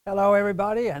Hello,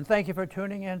 everybody, and thank you for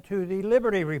tuning in to the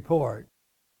Liberty Report.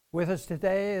 With us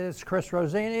today is Chris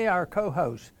Rossini, our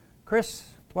co-host. Chris,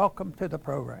 welcome to the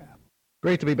program.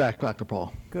 Great to be back, Dr.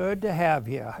 Paul. Good to have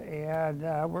you. And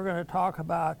we're going to talk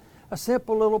about a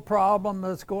simple little problem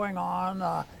that's going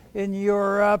on in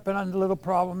Europe and a little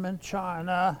problem in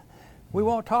China. We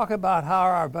won't talk about how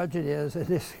our budget is in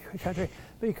this country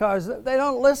because they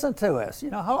don't listen to us.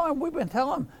 You know, how long we've been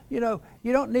telling them,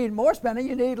 you don't need more spending,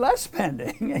 you need less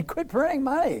spending and quit printing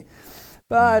money.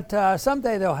 But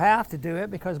someday they'll have to do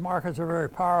it because markets are very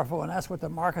powerful and that's what the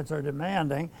markets are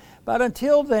demanding. But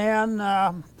until then,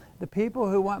 the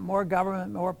people who want more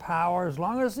government, more power, as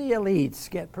long as the elites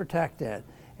get protected.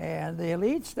 And the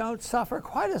elites don't suffer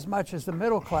quite as much as the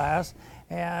middle class.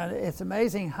 And it's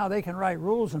amazing how they can write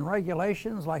rules and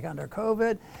regulations like under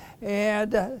COVID.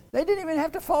 And they didn't even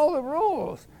have to follow the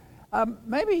rules.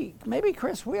 Maybe,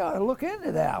 Chris, we ought to look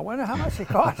into that. I wonder how much it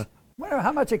costs. Wonder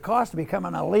how much it costs to become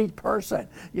an elite person,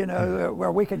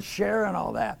 where we can share and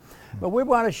all that. But we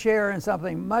want to share in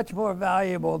something much more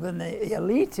valuable than the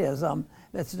elitism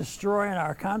that's destroying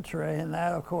our country. And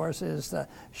that, of course, is to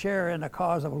share in the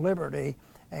cause of liberty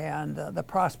and the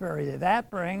prosperity that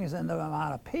brings and the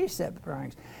amount of peace that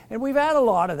brings. And we've had a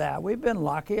lot of that. We've been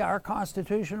lucky. Our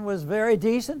Constitution was very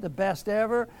decent, the best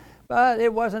ever, but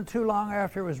it wasn't too long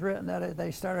after it was written that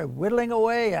they started whittling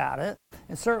away at it.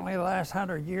 And certainly the last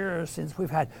 100 years since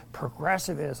we've had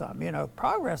progressivism,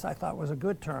 progress I thought was a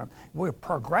good term. We'll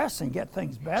progress and get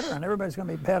things better and everybody's going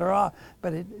to be better off,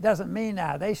 but it doesn't mean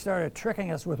that. They started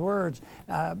tricking us with words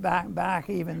back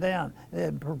even then.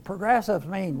 Progressive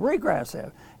mean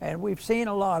regressive, and we've seen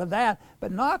a lot of that,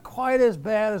 but not quite as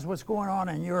bad as what's going on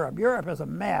in Europe. Europe is a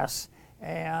mess,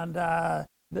 and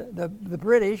the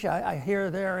British, I hear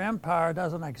their empire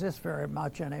doesn't exist very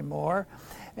much anymore,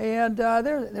 and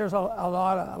there's a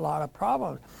lot of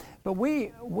problems. But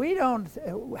we don't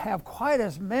have quite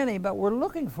as many, but we're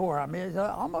looking for them. It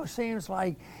almost seems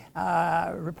like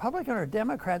Republican or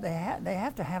Democrat, they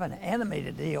have to have an enemy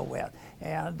to deal with.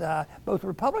 And both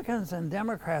Republicans and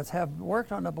Democrats have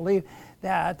worked on the belief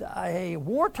that a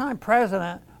wartime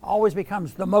president always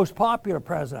becomes the most popular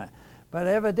president. But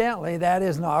evidently that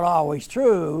is not always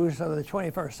true. So the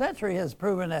 21st century has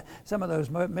proven that some of those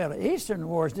Middle Eastern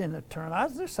wars didn't turn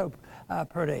out so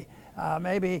pretty.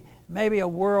 Maybe a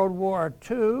World War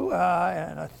II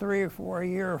and a 3 or 4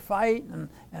 year fight and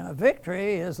a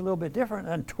victory is a little bit different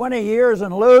than 20 years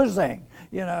and losing.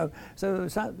 So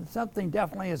something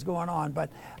definitely is going on. But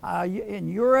in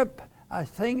Europe,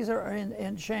 things are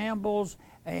in shambles.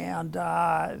 And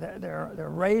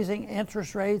they're raising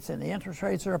interest rates, and the interest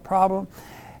rates are a problem.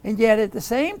 And yet at the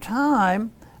same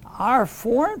time, our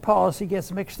foreign policy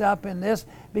gets mixed up in this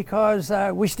because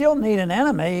we still need an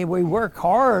enemy. We work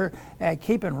hard at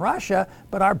keeping Russia,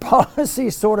 but our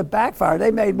policies sort of backfired.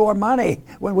 They made more money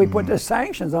when we put the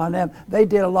sanctions on them. They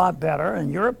did a lot better,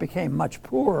 and Europe became much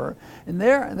poorer, and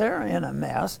they're in a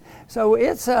mess. So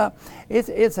it's a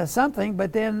something.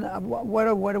 But then what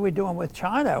are we doing with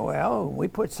China? Well, we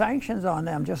put sanctions on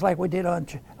them just like we did on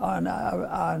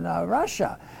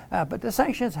Russia, but the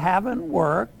sanctions haven't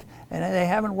worked. And they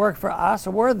haven't worked for us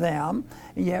or them,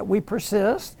 and yet we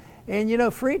persist.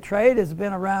 And free trade has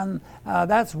been around.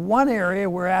 That's one area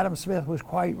where Adam Smith was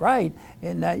quite right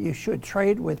in that you should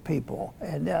trade with people,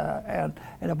 and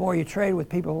the more you trade with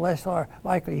people, the less are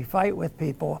likely you fight with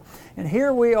people. And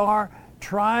here we are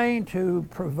trying to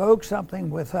provoke something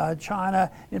with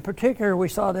China. In particular, we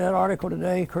saw that article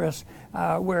today, Chris,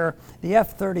 where the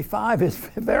F-35 is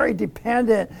very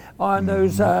dependent on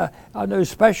those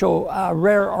special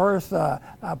rare earth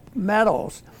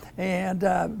metals.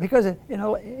 And because, in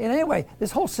any way,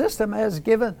 this whole system has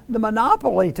given the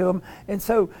monopoly to them. And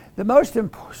so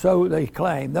so they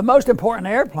claim, the most important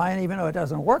airplane, even though it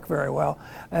doesn't work very well,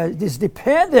 is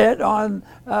dependent on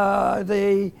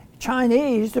the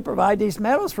Chinese to provide these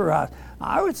metals for us.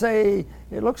 I would say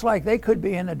it looks like they could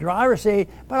be in the driver's seat,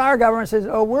 but our government says,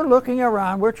 we're looking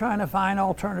around, we're trying to find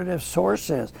alternative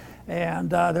sources. And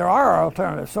there are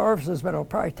alternative sources, but it'll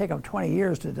probably take them 20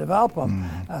 years to develop them.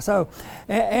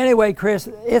 Anyway, Chris,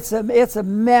 it's a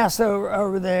mess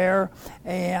over there,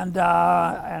 and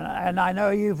I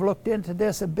know you've looked into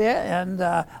this a bit and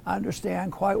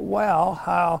understand quite well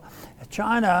how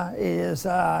China is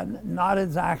not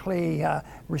exactly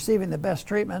receiving the best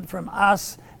treatment from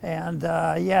us, and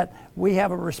yet we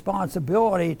have a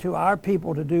responsibility to our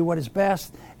people to do what is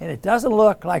best, and it doesn't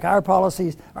look like our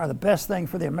policies are the best thing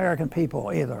for the American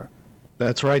people either.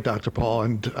 That's right, Dr. Paul,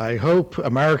 and I hope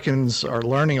Americans are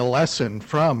learning a lesson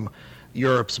from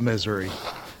Europe's misery.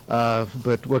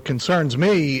 But what concerns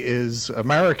me is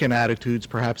American attitudes,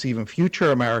 perhaps even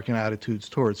future American attitudes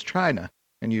towards China.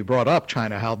 And you brought up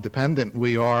China, how dependent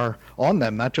we are on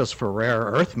them, not just for rare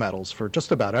earth metals, for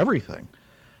just about everything.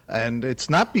 And it's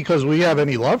not because we have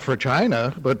any love for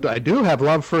China, but I do have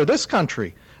love for this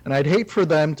country. And I'd hate for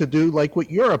them to do like what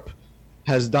Europe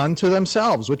has done to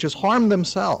themselves, which is harm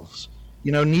themselves,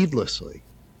 needlessly.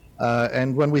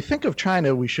 And when we think of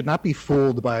China, we should not be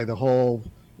fooled by the whole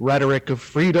rhetoric of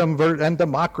freedom and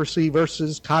democracy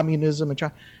versus communism and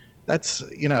China. That's,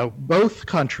 both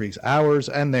countries, ours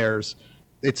and theirs,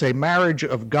 it's a marriage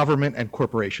of government and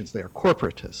corporations. They are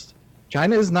corporatist.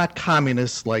 China is not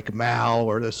communist like Mao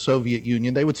or the Soviet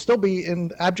Union. They would still be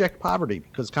in abject poverty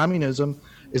because communism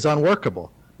is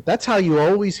unworkable. That's how you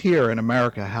always hear in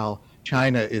America how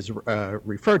China is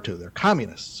referred to. They're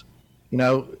communists.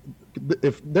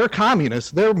 If they're communists,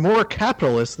 they're more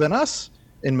capitalist than us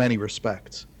in many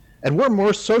respects. And we're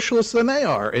more socialist than they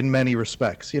are in many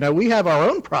respects. We have our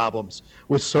own problems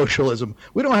with socialism.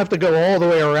 We don't have to go all the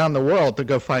way around the world to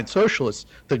go find socialists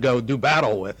to go do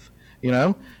battle with,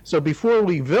 So before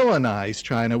we villainize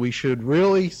China, we should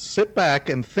really sit back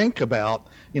and think about,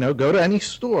 go to any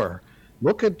store.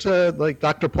 Look at, like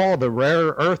Dr. Paul, the rare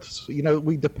earths.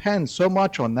 We depend so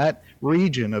much on that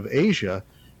region of Asia.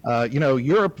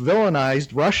 Europe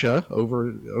villainized Russia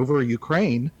over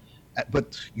Ukraine,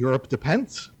 but Europe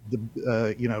depends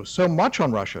so much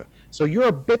on Russia. So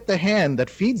Europe bit the hand that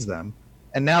feeds them,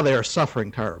 and now they are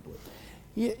suffering terribly.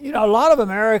 A lot of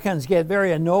Americans get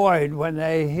very annoyed when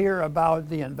they hear about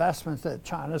the investments that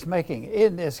China's making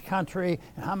in this country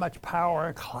and how much power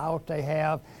and clout they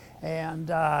have. And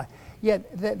yet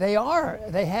they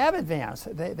have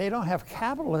advanced. They don't have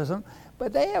capitalism,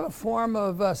 but they have a form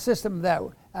of system that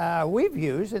we've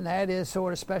used, and that is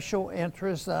sort of special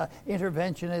interest,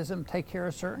 interventionism, take care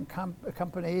of certain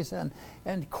companies, and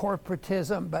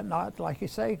corporatism, but not, like you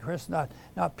say, Chris, not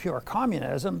pure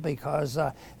communism, because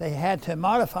they had to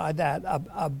modify that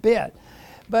a bit.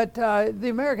 But the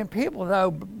American people,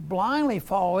 though, blindly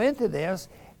fall into this,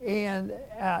 and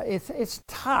it's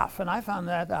tough. And I found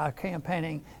that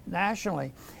campaigning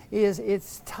nationally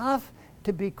it's tough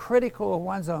to be critical of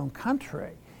one's own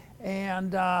country,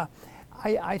 and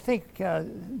I think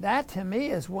that to me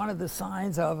is one of the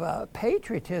signs of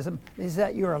patriotism, is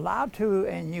that you're allowed to,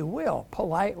 and you will,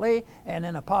 politely and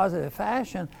in a positive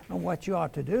fashion, on what you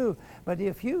ought to do. But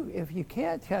if you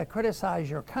can't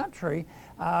criticize your country,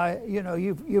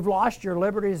 you've lost your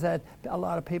liberties that a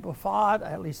lot of people fought,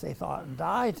 at least they thought, and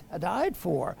died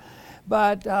for.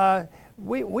 But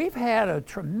we've had a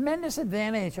tremendous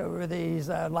advantage over these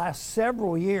last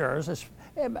several years. As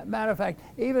matter of fact,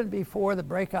 even before the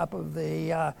breakup of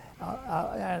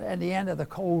and the end of the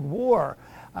Cold War,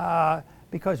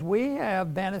 because we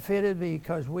have benefited,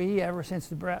 because we, ever since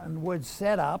the Bretton Woods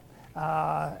set up,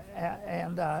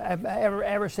 and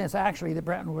ever since actually the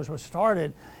Bretton Woods was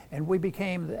started, and we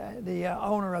became the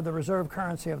owner of the reserve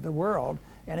currency of the world,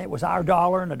 and it was our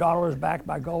dollar, and the dollar was backed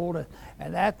by gold,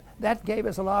 and that gave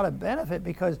us a lot of benefit,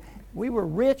 because we were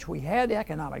rich, we had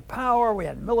economic power, we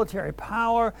had military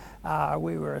power,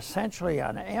 we were essentially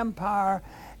an empire,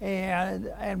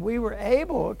 and we were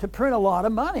able to print a lot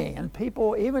of money. And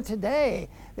people, even today,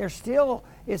 it's still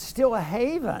a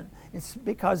haven. It's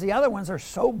because the other ones are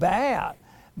so bad.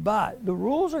 But the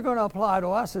rules are going to apply to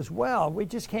us as well. We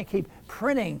just can't keep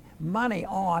printing money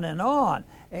on and on.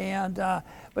 And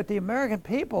but the American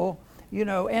people,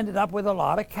 ended up with a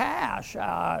lot of cash.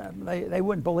 They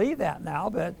wouldn't believe that now,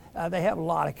 but they have a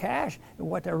lot of cash. And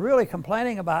what they're really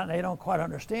complaining about, and they don't quite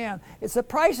understand, it's the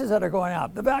prices that are going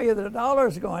up. The value of the dollar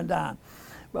is going down.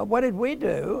 But what did we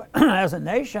do as a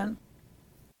nation?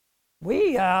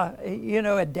 We,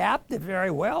 adapted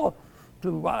very well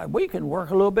to we can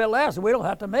work a little bit less. We don't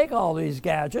have to make all these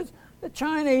gadgets. The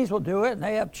Chinese will do it, and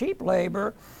they have cheap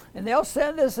labor, and they'll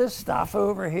send us this stuff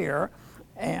over here,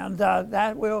 and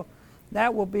that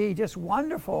will be just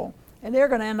wonderful. And they're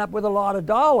going to end up with a lot of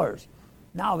dollars.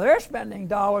 Now they're spending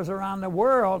dollars around the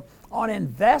world on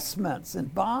investments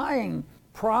and buying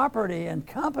property and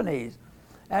companies.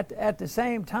 At the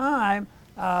same time,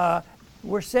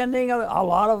 we're sending a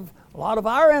lot of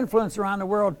our influence around the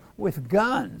world with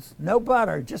guns, no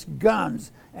butter, just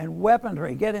guns and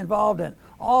weaponry. Get involved in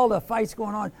all the fights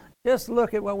going on. Just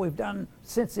look at what we've done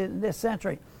since in this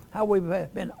century, how we've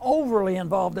been overly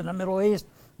involved in the Middle East.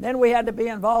 Then we had to be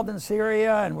involved in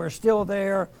Syria, and we're still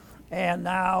there. And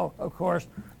now, of course,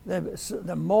 the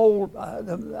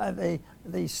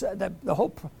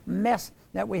whole mess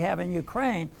that we have in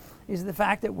Ukraine is the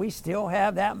fact that we still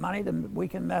have that money that we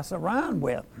can mess around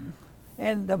with.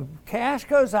 And the cash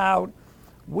goes out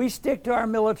We stick to our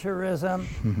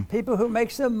militarism. People who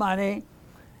make some money,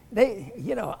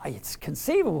 it's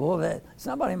conceivable that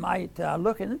somebody might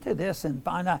look into this and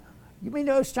find out, you mean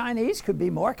those Chinese could be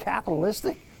more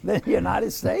capitalistic than the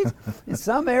United States? In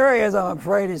some areas, I'm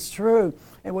afraid it's true,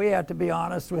 and we have to be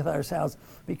honest with ourselves,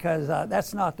 because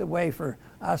that's not the way for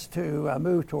us to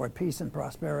move toward peace and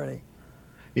prosperity.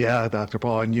 Yeah, Dr.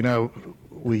 Paul, and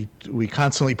we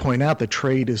constantly point out that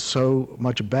trade is so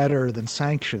much better than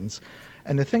sanctions.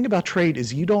 And the thing about trade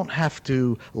is you don't have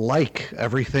to like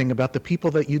everything about the people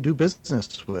that you do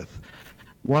business with.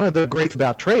 One of the great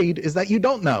about trade is that you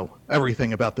don't know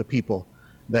everything about the people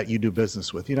that you do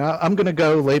business with. I'm going to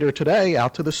go later today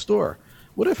out to the store.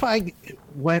 What if I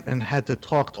went and had to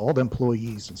talk to all the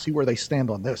employees and see where they stand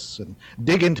on this and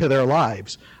dig into their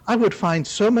lives? I would find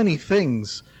so many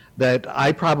things that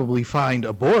I probably find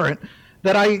abhorrent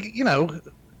that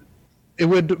it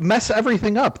would mess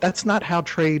everything up. That's not how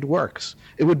trade works.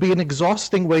 It would be an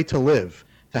exhausting way to live,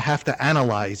 to have to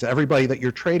analyze everybody that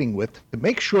you're trading with to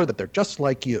make sure that they're just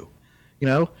like you.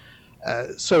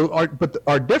 But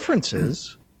our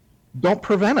differences don't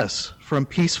prevent us from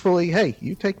peacefully, hey,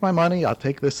 you take my money, I'll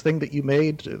take this thing that you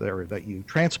made, or that you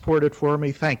transported for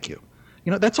me, thank you.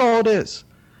 That's all it is.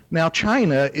 Now,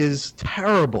 China is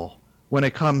terrible when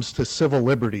it comes to civil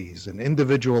liberties and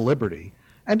individual liberty.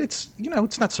 And it's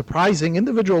not surprising.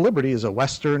 Individual liberty is a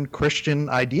Western Christian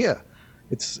idea.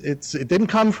 It didn't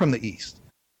come from the East.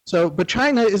 But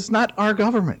China is not our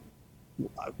government.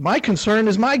 My concern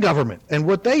is my government and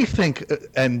what they think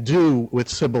and do with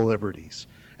civil liberties.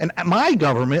 And my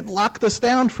government locked us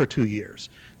down for 2 years.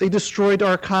 They destroyed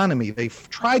our economy. They've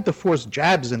tried to force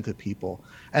jabs into people,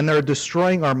 and they're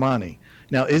destroying our money.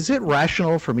 Now, is it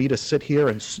rational for me to sit here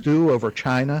and stew over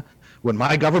China when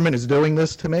my government is doing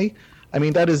this to me? I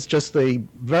mean, that is just a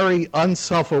very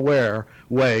unself-aware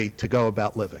way to go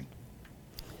about living.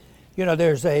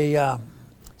 There's a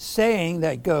saying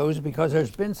that goes, because there's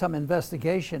been some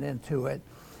investigation into it,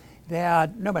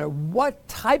 that no matter what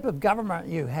type of government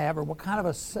you have or what kind of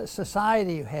a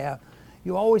society you have,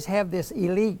 you always have this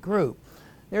elite group.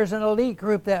 There's an elite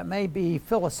group that may be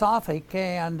philosophic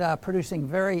and producing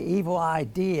very evil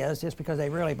ideas just because they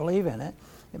really believe in it.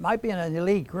 It might be an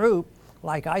elite group,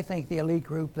 like I think the elite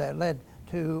group that led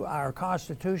to our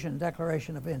Constitution,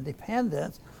 Declaration of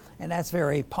Independence, and that's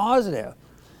very positive.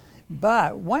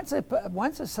 But once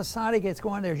a society gets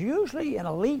going, there's usually an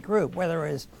elite group, whether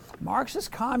it's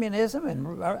Marxist communism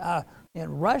in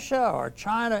Russia or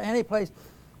China, any place,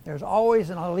 there's always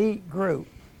an elite group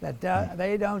that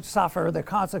they don't suffer the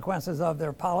consequences of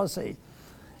their policy.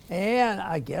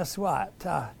 And guess what?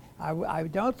 I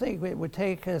don't think it would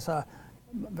take us a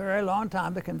very long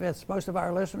time to convince most of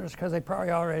our listeners, because they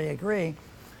probably already agree,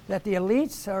 that the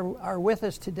elites are with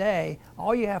us today.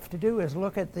 All you have to do is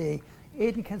look at the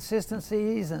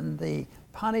inconsistencies and the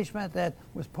punishment that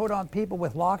was put on people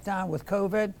with lockdown, with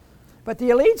COVID. But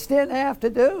the elites didn't have to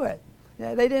do it.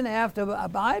 They didn't have to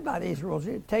abide by these rules.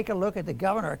 You take a look at the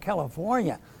governor of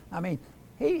California. I mean,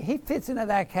 he fits into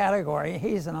that category.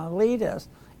 He's an elitist,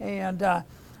 and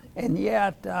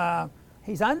yet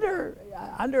he's under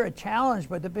a challenge.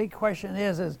 But the big question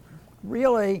is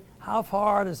really how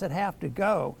far does it have to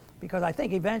go? Because I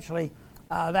think eventually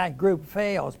that group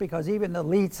fails, because even the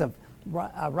elites of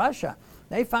Russia,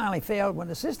 they finally failed when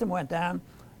the system went down.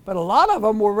 But a lot of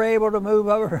them were able to move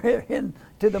over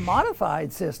into the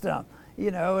modified system,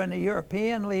 and the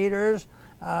European leaders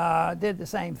did the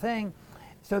same thing.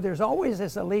 So there's always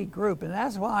this elite group, and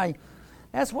that's why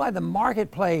the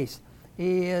marketplace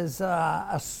is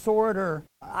a sorter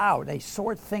out. They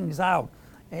sort things out,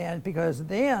 and because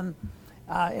then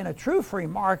in a true free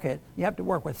market, you have to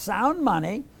work with sound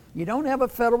money. You don't have a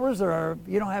Federal Reserve.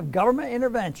 You don't have government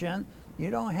intervention. You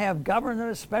don't have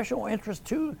government special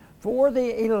interest for the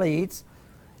elites.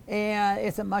 And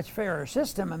it's a much fairer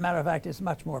system. As a matter of fact, it's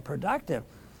much more productive,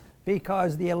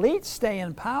 because the elites stay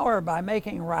in power by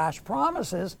making rash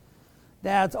promises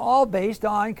that's all based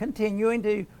on continuing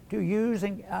to use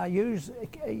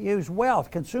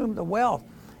wealth, consume the wealth,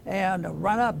 and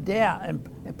run up debt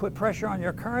and put pressure on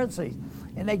your currency.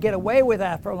 And they get away with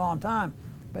that for a long time.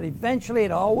 But eventually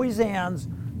it always ends,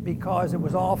 because it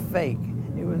was all fake.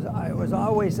 It was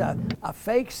always a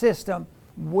fake system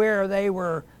where they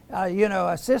were,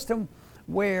 a system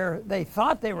where they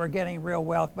thought they were getting real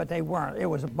wealth, but they weren't. It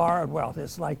was a borrowed wealth.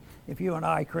 It's like if you and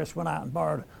I, Chris, went out and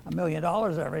borrowed $1 million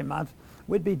every month,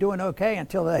 we'd be doing okay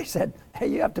until they said, hey,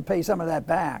 you have to pay some of that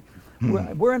back.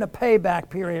 We're in a payback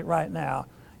period right now.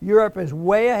 Europe is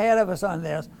way ahead of us on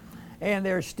this. And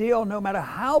they're still, no matter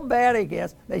how bad it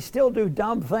gets, they still do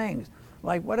dumb things.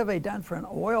 Like, what have they done for an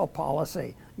oil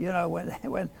policy? You know,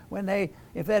 when they,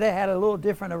 if they had a little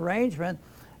different arrangement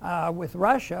with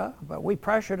Russia, but we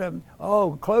pressured them,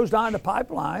 closed on the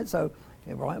pipeline. So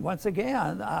once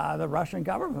again, the Russian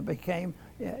government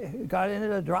got into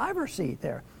the driver's seat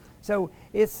there. So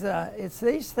it's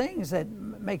these things that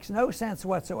makes no sense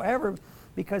whatsoever,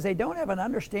 because they don't have an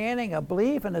understanding, a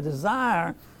belief, and a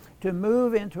desire to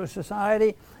move into a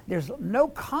society. There's no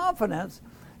confidence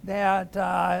that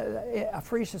a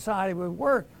free society would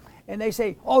work. And they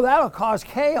say, that'll cause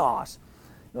chaos.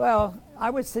 Well, I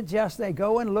would suggest they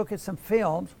go and look at some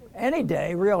films any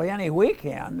day, really, any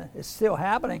weekend. It's still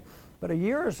happening. But a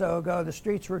year or so ago, the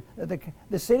streets were,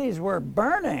 the cities were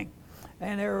burning,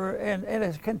 and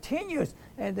it continues.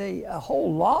 And the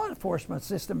whole law enforcement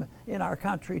system in our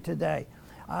country today,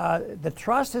 the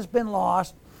trust has been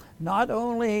lost. Not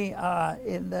only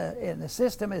in the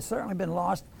system, it's certainly been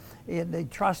lost in the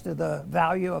trust of the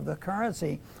value of the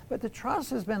currency, but the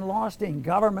trust has been lost in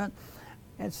government.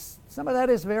 And some of that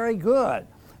is very good,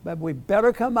 but we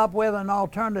better come up with an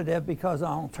alternative, because an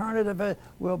alternative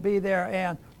will be there.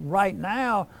 And right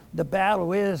now, the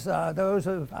battle is those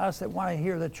of us that want to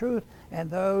hear the truth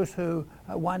and those who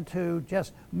want to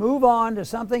just move on to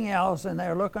something else, and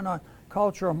they're looking on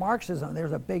cultural Marxism.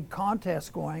 There's a big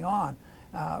contest going on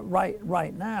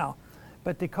right now.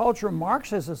 But the cultural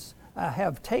Marxists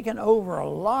have taken over a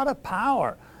lot of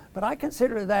power. But I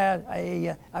consider that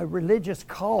a religious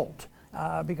cult.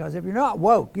 Because if you're not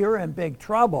woke, you're in big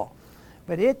trouble.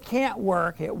 But it can't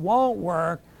work, it won't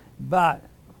work. But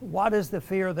what is the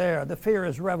fear there? The fear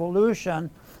is revolution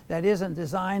that isn't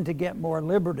designed to get more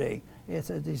liberty. It's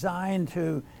designed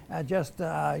to just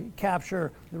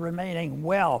capture the remaining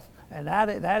wealth. And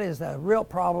that is the real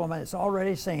problem, and it's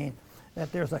already seen that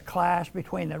there's a clash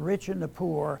between the rich and the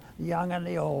poor, the young and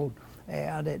the old,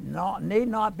 and it need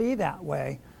not be that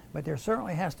way. But there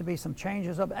certainly has to be some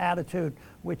changes of attitude,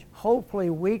 which hopefully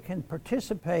we can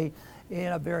participate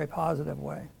in a very positive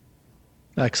way.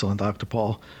 Excellent, Dr.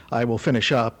 Paul. I will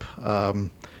finish up.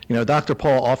 Dr.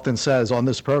 Paul often says on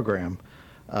this program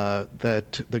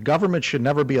that the government should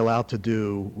never be allowed to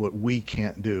do what we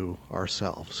can't do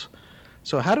ourselves.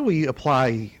 So how do we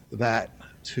apply that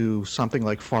to something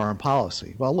like foreign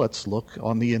policy? Well, let's look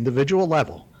on the individual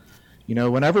level.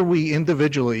 Whenever we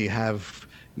individually have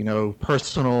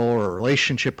personal or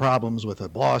relationship problems with a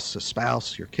boss, a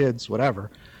spouse, your kids,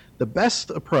 whatever, the best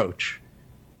approach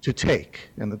to take,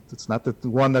 and it's not the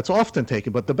one that's often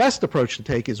taken, but the best approach to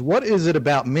take is, what is it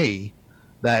about me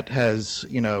that has,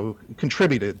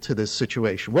 contributed to this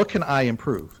situation? What can I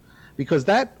improve? Because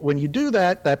when you do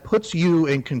that, that puts you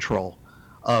in control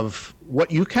of what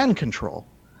you can control.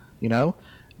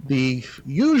 The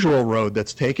usual road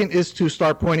that's taken is to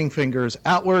start pointing fingers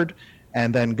outward,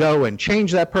 and then go and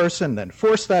change that person, then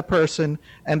force that person,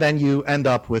 and then you end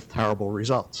up with terrible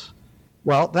results.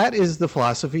 Well, that is the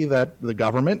philosophy that the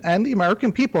government and the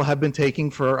American people have been taking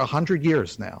for 100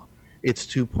 years now. It's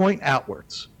to point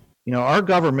outwards. Our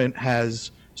government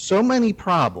has so many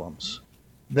problems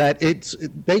that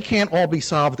they can't all be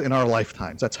solved in our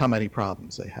lifetimes. That's how many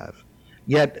problems they have.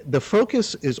 Yet the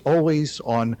focus is always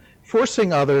on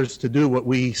forcing others to do what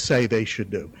we say they should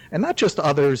do. And not just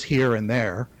others here and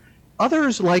there,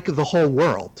 others like the whole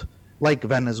world, like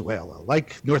Venezuela,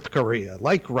 like North Korea,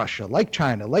 like Russia, like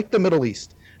China, like the Middle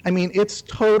East. I mean, it's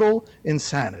total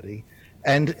insanity.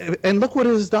 And look what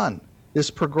it has done. This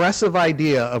progressive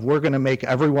idea of we're going to make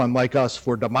everyone like us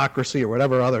for democracy or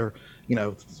whatever other,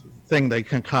 thing they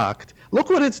concoct. Look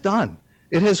what it's done.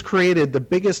 It has created the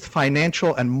biggest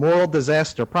financial and moral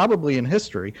disaster probably in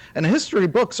history. And history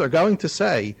books are going to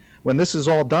say, when this is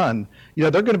all done,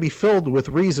 they're going to be filled with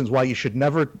reasons why you should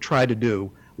never try to do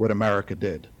what America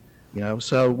did.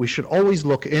 So we should always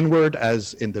look inward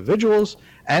as individuals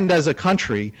and as a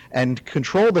country and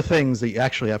control the things that you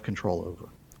actually have control over.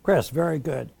 Chris, very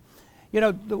good.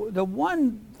 The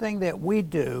one thing that we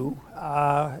do,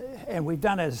 and we've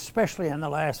done it especially in the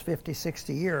last 50,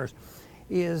 60 years,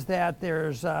 is that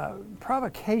there's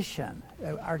provocation.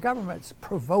 Our government's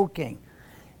provoking.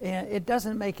 And it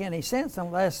doesn't make any sense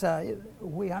unless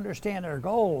we understand their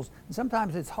goals. And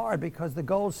sometimes it's hard because the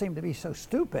goals seem to be so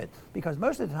stupid, because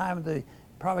most of the time the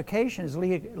provocation is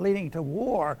leading to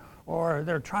war, or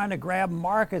they're trying to grab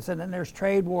markets, and then there's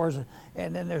trade wars,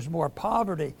 and then there's more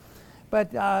poverty.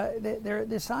 But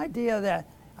this idea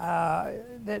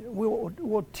that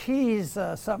we'll tease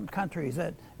some countries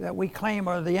that we claim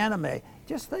are the enemy.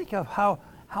 Just think of how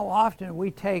how often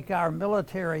we take our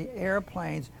military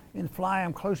airplanes and fly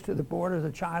them close to the borders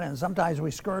of China, and sometimes we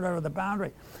skirt over the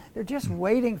boundary. They're just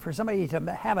waiting for somebody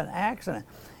to have an accident.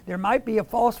 There might be a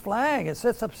false flag. It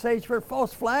sets up stage for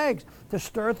false flags to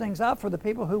stir things up for the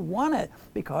people who want it,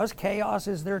 because chaos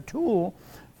is their tool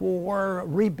for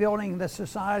rebuilding the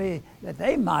society that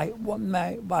they might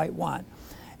want.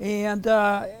 And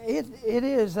it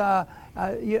is,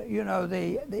 you know,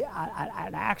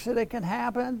 an accident can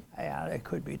happen, and it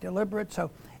could be deliberate. So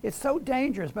it's so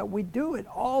dangerous, but we do it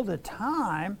all the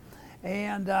time.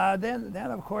 And then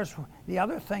of course, the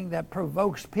other thing that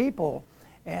provokes people,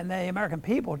 and the American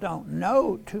people don't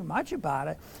know too much about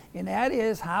it, and that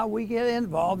is how we get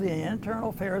involved in the internal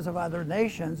affairs of other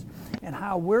nations, and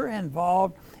how we're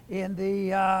involved in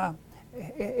the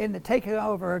taking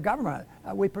over government.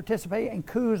 We participate in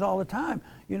coups all the time.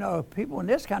 You know, people in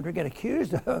this country get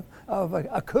accused of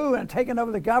a coup and taking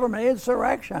over the government,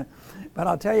 insurrection. But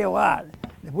I'll tell you what,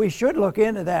 we should look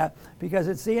into that, because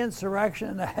it's the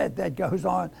insurrection that goes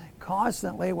on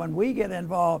constantly when we get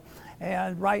involved.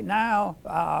 And right now,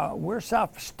 we're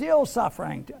still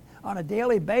suffering on a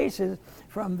daily basis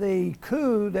from the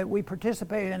coup that we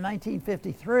participated in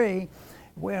 1953,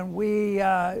 when we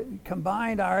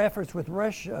combined our efforts with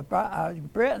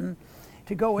Britain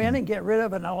to go in and get rid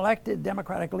of an elected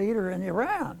democratic leader in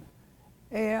Iran.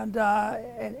 And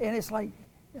it's like,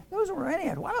 those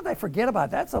Iranians, why don't they forget about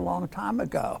it? That's a long time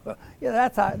ago. Yeah,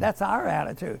 that's our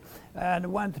attitude. And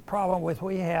one problem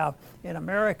we have in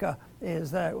America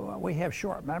is that we have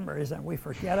short memories and we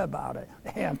forget about it.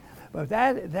 But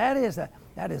that is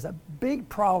a big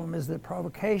problem, is the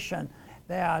provocation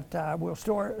that will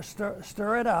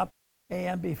stir it up,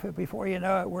 and before you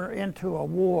know it, we're into a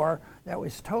war that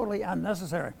was totally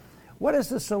unnecessary. What is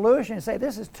the solution? You say,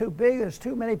 this is too big, there's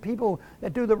too many people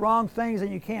that do the wrong things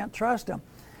and you can't trust them.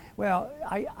 Well,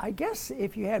 I guess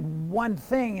if you had one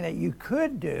thing that you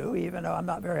could do, even though I'm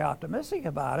not very optimistic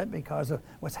about it because of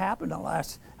what's happened in the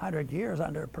last 100 years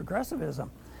under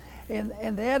progressivism,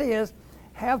 and that is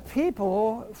have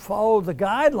people follow the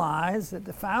guidelines that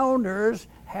the founders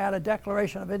had a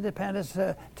Declaration of Independence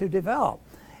to develop.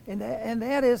 And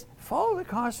that is, follow the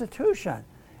Constitution.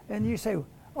 And you say,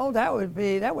 oh, that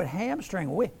would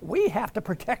hamstring. We have to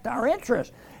protect our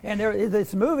interests. And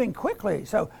it's moving quickly,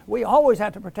 so we always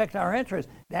have to protect our interests.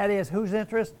 That is, whose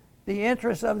interest? The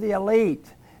interests of the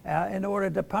elite, in order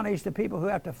to punish the people who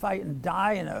have to fight and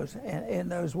die in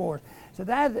those wars. So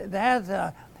that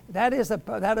is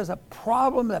a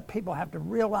problem that people have to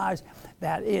realize,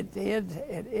 that it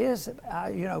is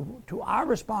you know, to our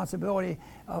responsibility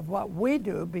of what we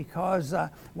do, because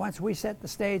once we set the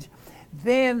stage,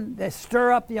 then they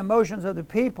stir up the emotions of the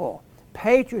people.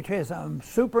 Patriotism,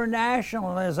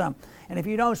 supranationalism, and if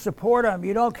you don't support them,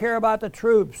 you don't care about the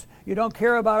troops, you don't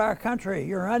care about our country,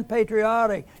 you're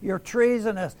unpatriotic, you're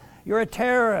treasonous, you're a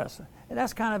terrorist. And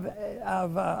that's kind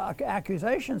of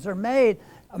accusations are made,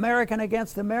 American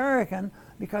against American,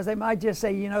 because they might just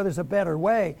say, you know, there's a better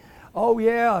way. Oh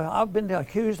yeah, I've been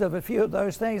accused of a few of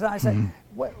those things. I say,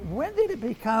 when did it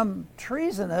become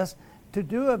treasonous to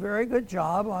do a very good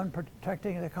job on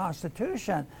protecting the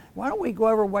Constitution? Why don't we go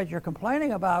over what you're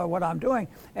complaining about, what I'm doing,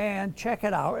 and check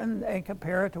it out and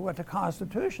compare it to what the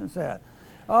Constitution said?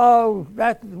 Oh,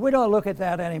 we don't look at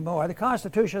that anymore. The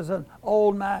Constitution is an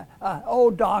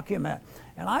old document.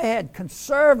 And I had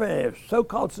conservatives,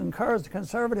 so-called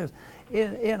conservatives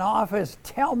in office,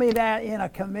 tell me that in a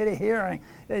committee hearing.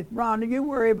 Ron, you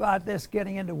worry about this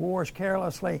getting into wars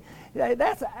carelessly.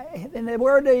 That's, and the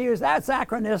word they use, that's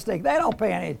anachronistic. They don't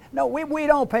pay any, no, we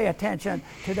don't pay attention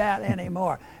to that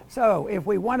anymore. So if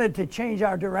we wanted to change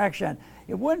our direction,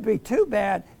 it wouldn't be too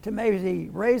bad to maybe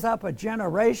raise up a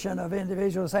generation of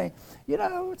individuals saying, you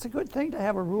know, it's a good thing to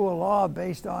have a rule of law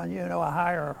based on, you know, a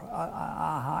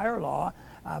higher law,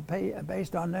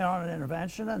 based on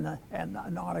non-intervention and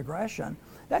non-aggression.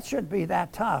 That shouldn't be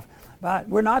that tough. But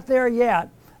we're not there yet.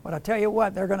 But I tell you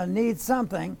what, they're going to need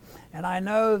something. And I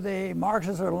know the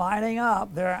Marxists are lining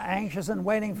up. They're anxious and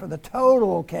waiting for the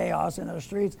total chaos in the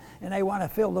streets, and they want to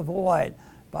fill the void.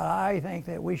 But I think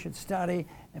that we should study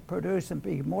and produce and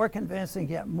be more convincing,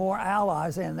 get more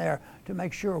allies in there to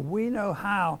make sure we know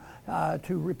how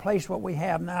to replace what we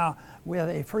have now with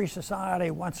a free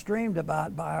society once dreamed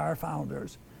about by our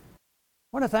founders.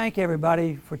 I want to thank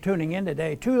everybody for tuning in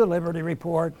today to the Liberty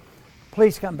Report.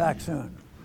 Please come back soon.